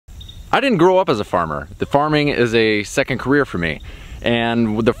I didn't grow up as a farmer. The farming is a second career for me.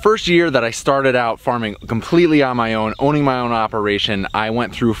 And the first year that I started out farming completely on my own, owning my own operation, I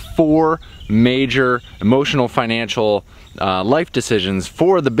went through 4 major emotional, financial life decisions,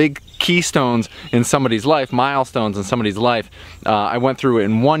 4 of the big keystones in somebody's life, milestones in somebody's life. I went through it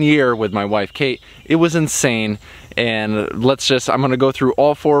in 1 year with my wife, Kate. It was insane. And I'm gonna go through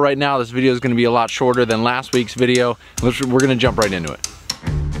all 4 right now. This video is gonna be a lot shorter than last week's video. We're gonna jump right into it.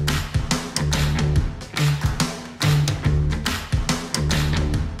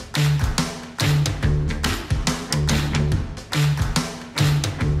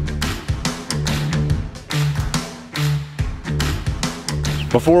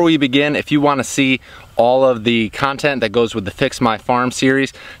 Before we begin, if you want to see all of the content that goes with the Fix My Farm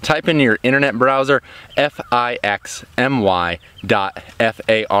series, type in your internet browser fixmy.farm.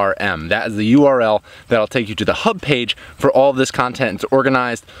 That is the URL that'll take you to the hub page for all of this content. It's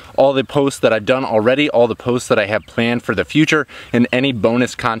organized, all the posts that I've done already, all the posts that I have planned for the future, and any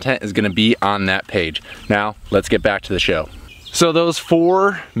bonus content is going to be on that page. Now, let's get back to the show. So those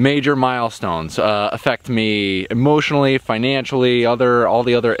 4 major milestones affect me emotionally, financially, all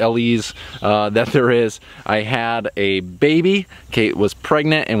the other LEs that there is. I had a baby, Kate was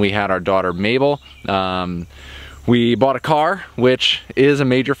pregnant, and we had our daughter Mabel. We bought a car, which is a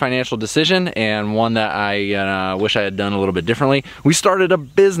major financial decision and one that I wish I had done a little bit differently. We started a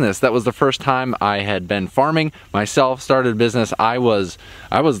business. That was the first time I had been farming myself, started a business. I was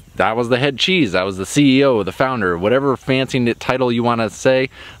the head cheese. I was the CEO, the founder, whatever fancy title you want to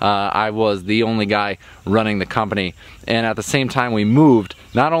say. I was the only guy running the company. And at the same time, we moved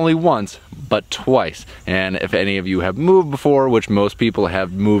not only once, but twice. And if any of you have moved before, which most people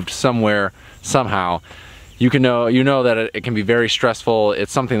have moved somewhere, somehow, you know that it can be very stressful.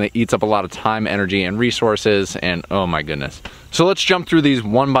 It's something that eats up a lot of time, energy, and resources, and oh my goodness. So let's jump through these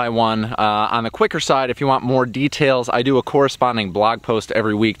one by one. On the quicker side, if you want more details, I do a corresponding blog post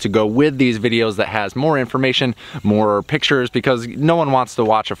every week to go with these videos that has more information, more pictures, because no one wants to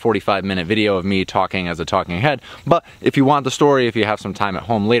watch a 45-minute video of me talking as a talking head. But if you want the story, if you have some time at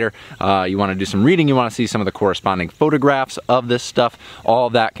home later, you want to do some reading, you want to see some of the corresponding photographs of this stuff, all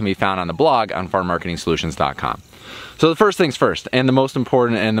of that can be found on the blog on farmmarketingsolutions.com. So the first things first, and the most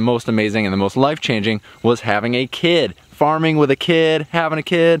important and the most amazing and the most life-changing was having a kid. Farming with a kid, having a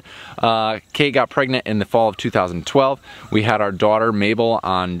kid. Kate got pregnant in the fall of 2012. We had our daughter Mabel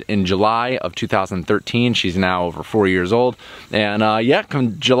in July of 2013. She's now over 4 years old. And yeah,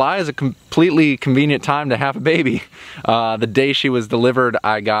 July is a completely convenient time to have a baby. The day she was delivered,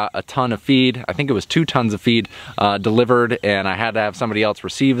 I got a ton of feed. I think it was 2 tons of feed delivered, and I had to have somebody else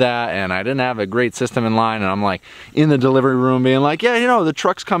receive that, and I didn't have a great system in line, and I'm like in the delivery room being like, yeah, you know, the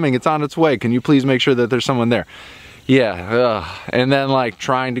truck's coming, it's on its way. Can you please make sure that there's someone there? Yeah, and then like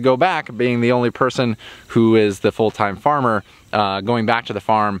trying to go back, being the only person who is the full-time farmer, going back to the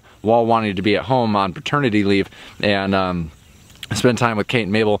farm while wanting to be at home on paternity leave and spend time with Kate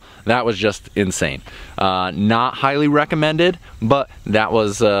and Mabel. That was just insane. Not highly recommended, but that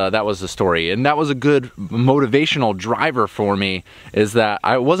was the story, and that was a good motivational driver for me. Is that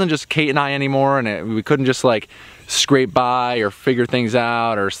I wasn't just Kate and I anymore, and we couldn't just like scrape by or figure things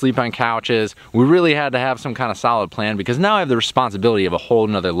out or sleep on couches. We really had to have some kind of solid plan, because now I have the responsibility of a whole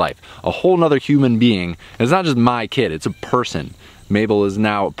nother life, a whole nother human being. It's not just my kid, it's a person. Mabel is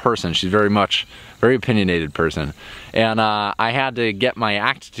now a person. She's very opinionated person. And I had to get my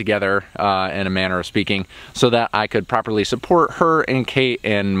act together in a manner of speaking so that I could properly support her and Kate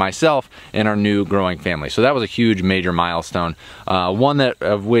and myself and our new growing family. So that was a huge major milestone, one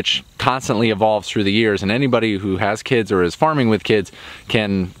of which constantly evolves through the years, and anybody who has kids or is farming with kids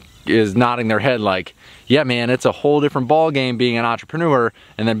is nodding their head like, yeah man, it's a whole different ball game being an entrepreneur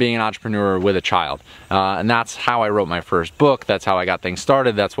and then being an entrepreneur with a child. And that's how I wrote my first book. That's how I got things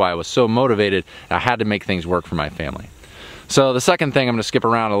started. That's why I was so motivated. I had to make things work for my family. So the second thing, I'm gonna skip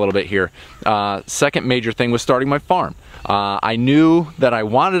around a little bit here. Second major thing was starting my farm. I knew that I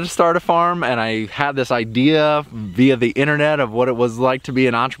wanted to start a farm, and I had this idea via the internet of what it was like to be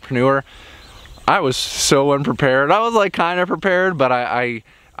an entrepreneur. I was so unprepared. I was like kind of prepared, but I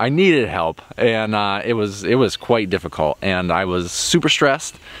needed help, and it was quite difficult, and I was super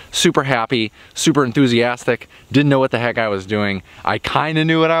stressed, super happy, super enthusiastic, didn't know what the heck I was doing. I kind of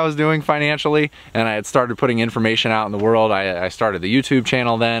knew what I was doing financially, and I had started putting information out in the world. I started the YouTube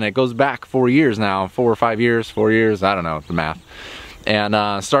channel then. It goes back 4 years now, 4 or 5 years, 4 years, I don't know the math.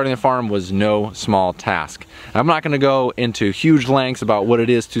 And starting a farm was no small task. I'm not going to go into huge lengths about what it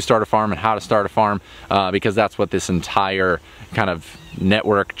is to start a farm and how to start a farm, because that's what this entire kind of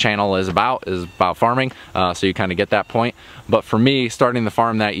network channel is about farming, so you kind of get that point. But for me, starting the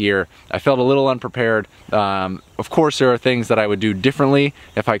farm that year, I felt a little unprepared. Of course, there are things that I would do differently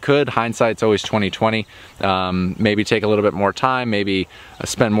if I could. Hindsight's always 20/20. Maybe take a little bit more time, maybe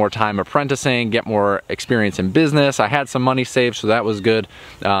spend more time apprenticing, get more experience in business. I had some money saved, so that was good.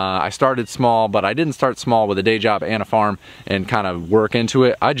 I started small, but I didn't start small with a day job and a farm and kind of work into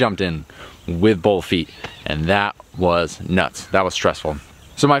it. I jumped in with both feet, and that was nuts. That was stressful.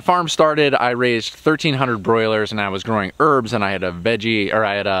 So my farm started, I raised 1,300 broilers, and I was growing herbs, and I had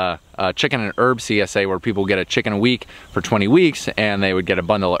a chicken and herb CSA where people get a chicken a week for 20 weeks, and they would get a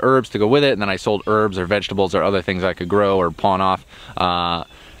bundle of herbs to go with it, and then I sold herbs or vegetables or other things I could grow or pawn off.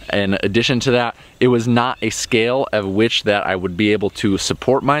 In addition to that, it was not a scale at which that I would be able to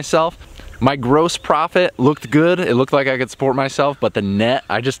support myself. My gross profit looked good. It looked like I could support myself, but the net,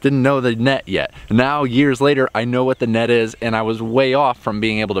 I just didn't know the net yet. Now, years later, I know what the net is, and I was way off from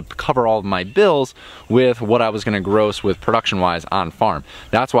being able to cover all of my bills with what I was gonna gross with production-wise on farm.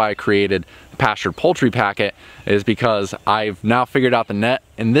 That's why I created Pastured Poultry Packet, is because I've now figured out the net,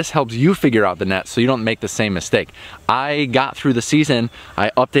 and this helps you figure out the net so you don't make the same mistake. I got through the season,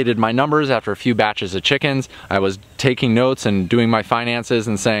 I updated my numbers after a few batches of chickens. I was taking notes and doing my finances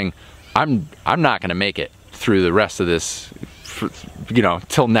and saying, I'm not gonna make it through the rest of this, you know,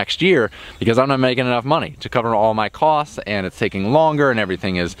 till next year, because I'm not making enough money to cover all my costs, and it's taking longer, and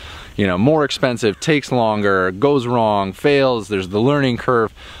everything is, you know, more expensive, takes longer, goes wrong, fails, there's the learning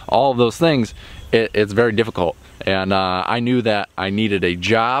curve, all of those things. It's very difficult. And I knew that I needed a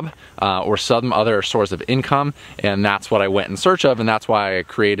job or some other source of income, and that's what I went in search of, and that's why I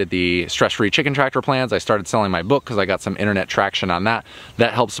created the stress-free chicken tractor plans. I started selling my book because I got some internet traction on that.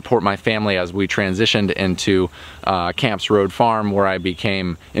 That helped support my family as we transitioned into Camps Road Farm, where I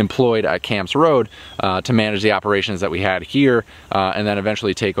became employed at Camps Road to manage the operations that we had here, and then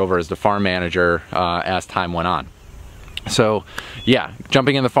eventually take over as the farm manager as time went on. So yeah,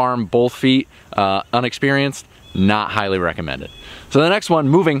 jumping in the farm, both feet, unexperienced, not highly recommended. So the next one,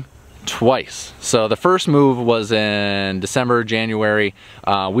 moving twice. So the first move was in December, January.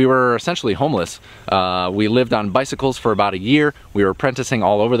 We were essentially homeless. We lived on bicycles for about a year. We were apprenticing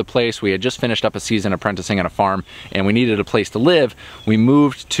all over the place. We had just finished up a season apprenticing on a farm, and we needed a place to live. We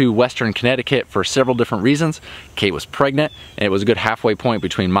moved to Western Connecticut for several different reasons. Kate was pregnant, and it was a good halfway point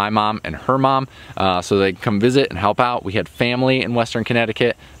between my mom and her mom, so they'd come visit and help out. We had family in Western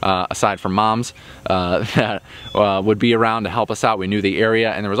Connecticut, aside from moms, that would be around to help us out. We knew the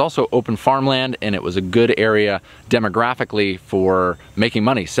area, and there was also open farmland, and it was a good area demographically for making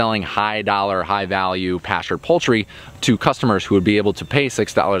money, selling high dollar, high value pastured poultry to customers who would be able to pay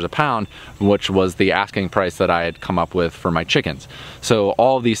 $6 a pound, which was the asking price that I had come up with for my chickens. So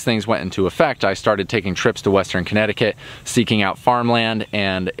all of these things went into effect. I started taking trips to Western Connecticut, seeking out farmland,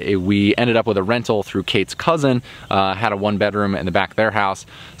 and we ended up with a rental through Kate's cousin, had a 1-bedroom in the back of their house.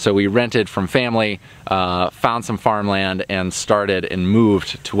 So we rented from family, found some farmland, and started and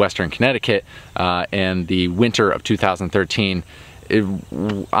moved to Western Connecticut in the winter of 2013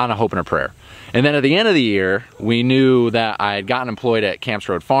 on a hope and a prayer. And then at the end of the year, we knew that I had gotten employed at Camps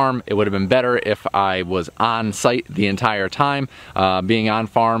Road Farm. It would have been better if I was on site the entire time. Being on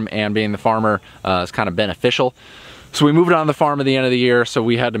farm and being the farmer is kind of beneficial. So we moved on the farm at the end of the year, so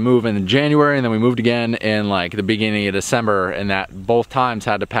we had to move in January, and then we moved again in like the beginning of December, and that both times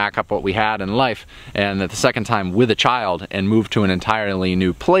had to pack up what we had in life, and that the second time with a child, and move to an entirely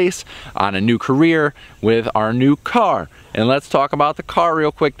new place, on a new career, with our new car. And let's talk about the car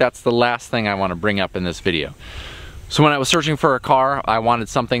real quick. That's the last thing I want to bring up in this video. So when I was searching for a car, I wanted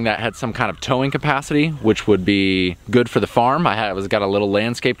something that had some kind of towing capacity, which would be good for the farm. I got a little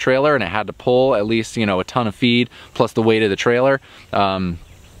landscape trailer, and it had to pull at least, you know, a ton of feed plus the weight of the trailer.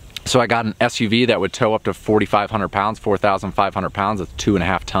 So I got an SUV that would tow up to 4,500 pounds, 4,500 pounds. That's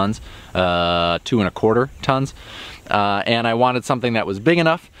 2.5 tons, 2.25 tons. And I wanted something that was big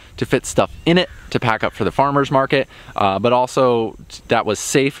enough to fit stuff in it to pack up for the farmer's market, but also that was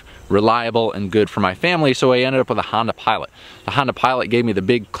safe, reliable, and good for my family. So I ended up with a Honda Pilot. The Honda Pilot gave me the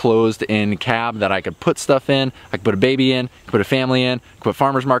big closed-in cab that I could put stuff in. I could put a baby in, could put a family in, could put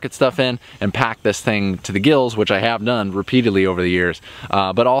farmer's market stuff in, and pack this thing to the gills, which I have done repeatedly over the years.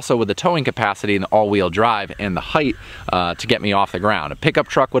 But also with the towing capacity and the all-wheel drive and the height to get me off the ground. A pickup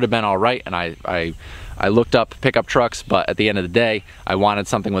truck would have been all right, and I looked up pickup trucks, but at the end of the day, I wanted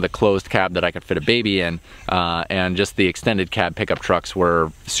something with a closed cab that I could fit a baby in, and just the extended cab pickup trucks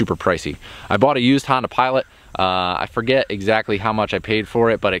were super pricey. I bought a used Honda Pilot. I forget exactly how much I paid for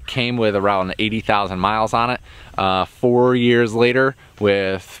it, but it came with around 80,000 miles on it. 4 years later,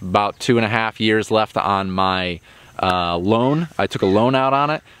 with about 2.5 years left on my loan. I took a loan out on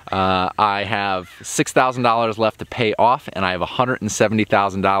it. I have $6,000 left to pay off, and I have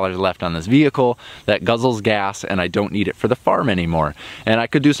 $170,000 left on this vehicle that guzzles gas, and I don't need it for the farm anymore. And I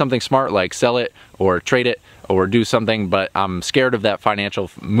could do something smart like sell it or trade it or do something, but I'm scared of that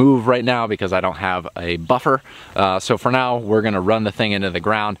financial move right now because I don't have a buffer. So for now, we're gonna run the thing into the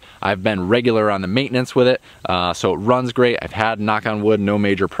ground. I've been regular on the maintenance with it, so it runs great. I've had, knock on wood, no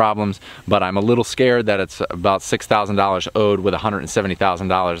major problems, but I'm a little scared that it's about $6,000 owed with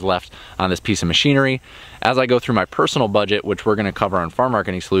 $170,000 left on this piece of machinery. As I go through my personal budget, which we're gonna cover on Farm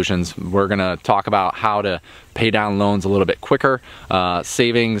Marketing Solutions, we're gonna talk about how to pay down loans a little bit quicker,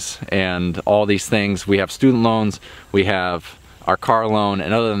 savings and all these things. We have student loans, we have our car loan,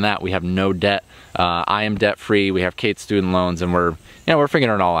 and other than that, we have no debt. I am debt free, we have Kate's student loans, and we're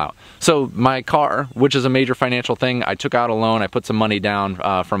figuring it all out. So my car, which is a major financial thing, I took out a loan, I put some money down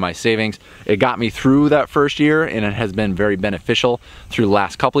from my savings. It got me through that first year, and it has been very beneficial through the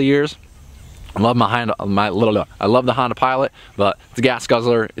last couple of years. I love I love the Honda Pilot, but it's a gas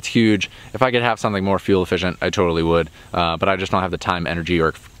guzzler, it's huge. If I could have something more fuel efficient, I totally would, but I just don't have the time, energy,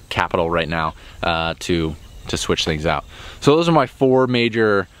 or capital right now to switch things out. So those are my 4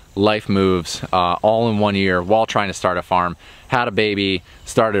 major life moves all in 1 year while trying to start a farm. Had a baby,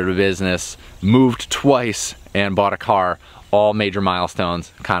 started a business, moved twice, and bought a car. All major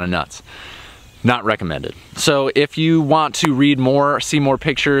milestones, kind of nuts. Not recommended. So if you want to read more, see more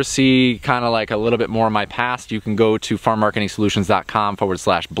pictures, see kind of like a little bit more of my past, you can go to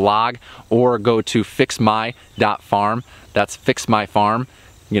farmmarketingsolutions.com/blog or go to fixmy.farm. That's fixmyfarm.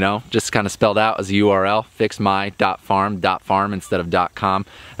 You know, just kind of spelled out as a URL, fixmy.farm instead of .com.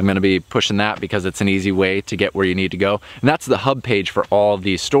 I'm gonna be pushing that because it's an easy way to get where you need to go. And that's the hub page for all of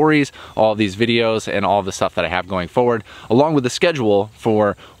these stories, all of these videos, and all of the stuff that I have going forward, along with the schedule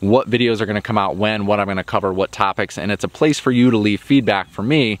for what videos are gonna come out when, what I'm gonna cover, what topics, and it's a place for you to leave feedback for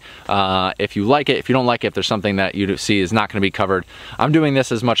me if you like it, if you don't like it, if there's something that you see is not gonna be covered. I'm doing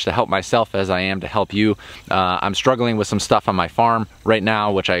this as much to help myself as I am to help you. I'm struggling with some stuff on my farm right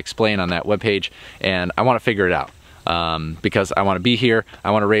now, which I explain on that webpage, and I want to figure it out because I want to be here. I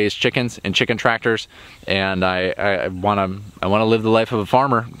want to raise chickens and chicken tractors, and I want to live the life of a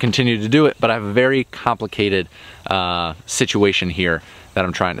farmer, continue to do it, but I have a very complicated situation here that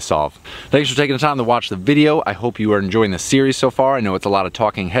I'm trying to solve. Thanks for taking the time to watch the video. I hope you are enjoying the series so far. I know it's a lot of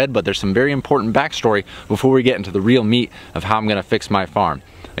talking head, but there's some very important backstory before we get into the real meat of how I'm going to fix my farm.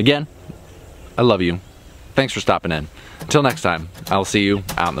 Again, I love you. Thanks for stopping in. Until next time, I'll see you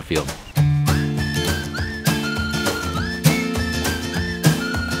out in the field.